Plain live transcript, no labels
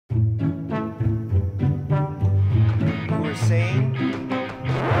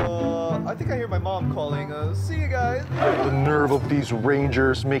I hear my mom calling. See you guys. The nerve of these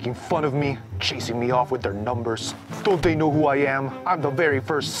Rangers making fun of me, chasing me off with their numbers. Don't they know who I am? I'm the very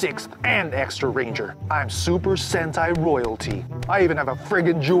first 6th and extra Ranger. I'm Super Sentai royalty. I even have a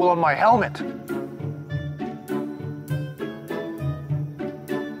friggin' jewel on my helmet.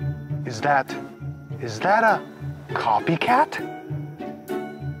 Is that a copycat?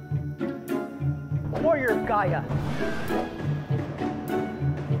 Warrior of Gaia.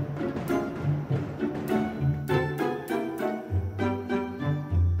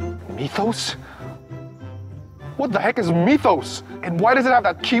 Mythos? What the heck is Mythos? And why does it have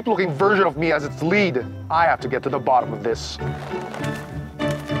that cheap-looking version of me as its lead? I have to get to the bottom of this.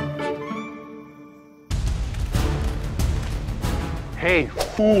 Hey,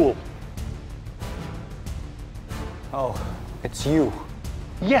 fool! Oh, it's you.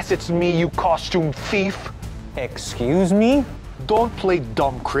 Yes, it's me, you costume thief! Excuse me? Don't play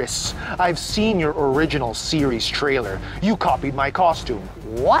dumb, Chris. I've seen your original series trailer. You copied my costume.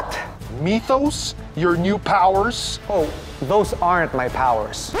 What? Mythos? Your new powers? Oh, those aren't my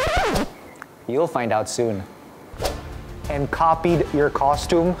powers. You'll find out soon. And copied your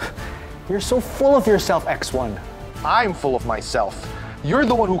costume? You're so full of yourself, X1. I'm full of myself. You're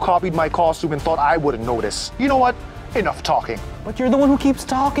the one who copied my costume and thought I wouldn't notice. You know what? Enough talking. But you're the one who keeps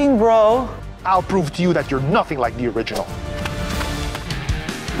talking, bro. I'll prove to you that you're nothing like the original.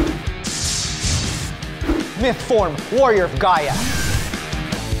 Myth form, Warrior of Gaia.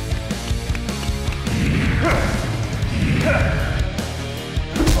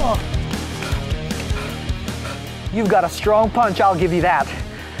 You've got a strong punch, I'll give you that.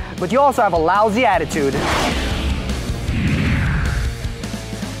 But you also have a lousy attitude.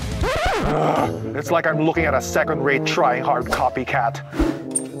 It's like I'm looking at a second-rate trying-hard copycat.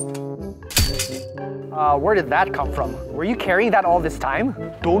 Where did that come from? Were you carrying that all this time?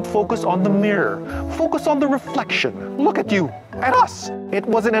 Don't focus on the mirror. Focus on the reflection. Look at you. At us. It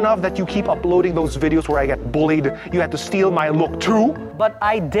wasn't enough that you keep uploading those videos where I get bullied. You had to steal my look too? But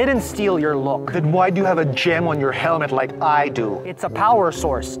I didn't steal your look. Then why do you have a gem on your helmet like I do? It's a power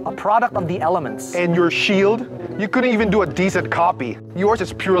source, a product of the elements. And your shield? You couldn't even do a decent copy. Yours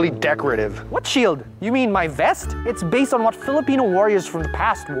is purely decorative. What shield? You mean my vest? It's based on what Filipino warriors from the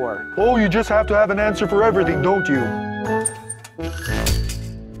past wore. Oh, you just have to have an answer for everything, don't you?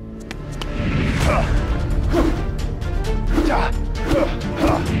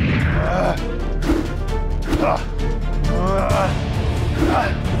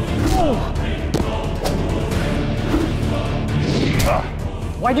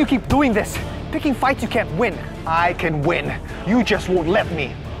 Why do you keep doing this? Picking fights you can't win. I can win. You just won't let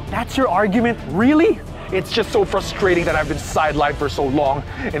me. That's your argument? Really? It's just so frustrating that I've been sidelined for so long,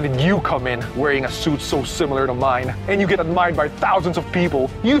 and then you come in wearing a suit so similar to mine, and you get admired by thousands of people.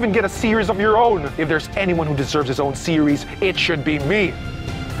 You even get a series of your own. If there's anyone who deserves his own series, it should be me.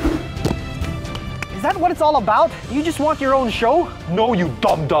 Is that what it's all about? You just want your own show? No, you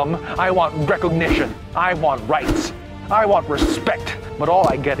dum-dum. I want recognition. I want rights. I want respect. But all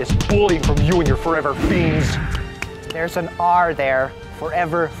I get is bullying from you and your forever fiends. There's an R there.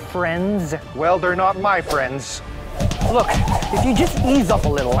 Forever friends? Well, they're not my friends. Look, if you just ease up a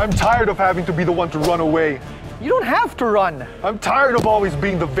little. I'm tired of having to be the one to run away. You don't have to run. I'm tired of always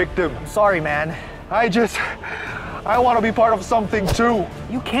being the victim. Sorry, man. I want to be part of something too.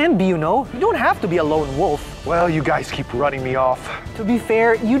 You can be, you know. You don't have to be a lone wolf. Well, you guys keep running me off. To be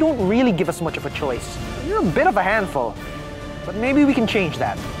fair, you don't really give us much of a choice. You're a bit of a handful. But maybe we can change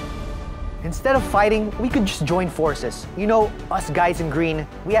that. Instead of fighting, we could just join forces. You know, us guys in green,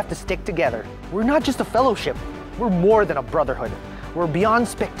 we have to stick together. We're not just a fellowship. We're more than a brotherhood. We're beyond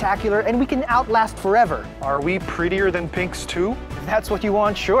spectacular and we can outlast forever. Are we prettier than pinks too? If that's what you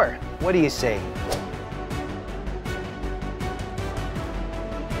want, sure. What do you say?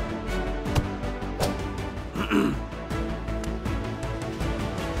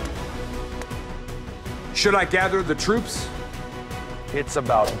 Should I gather the troops? It's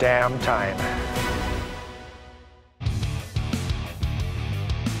about damn time.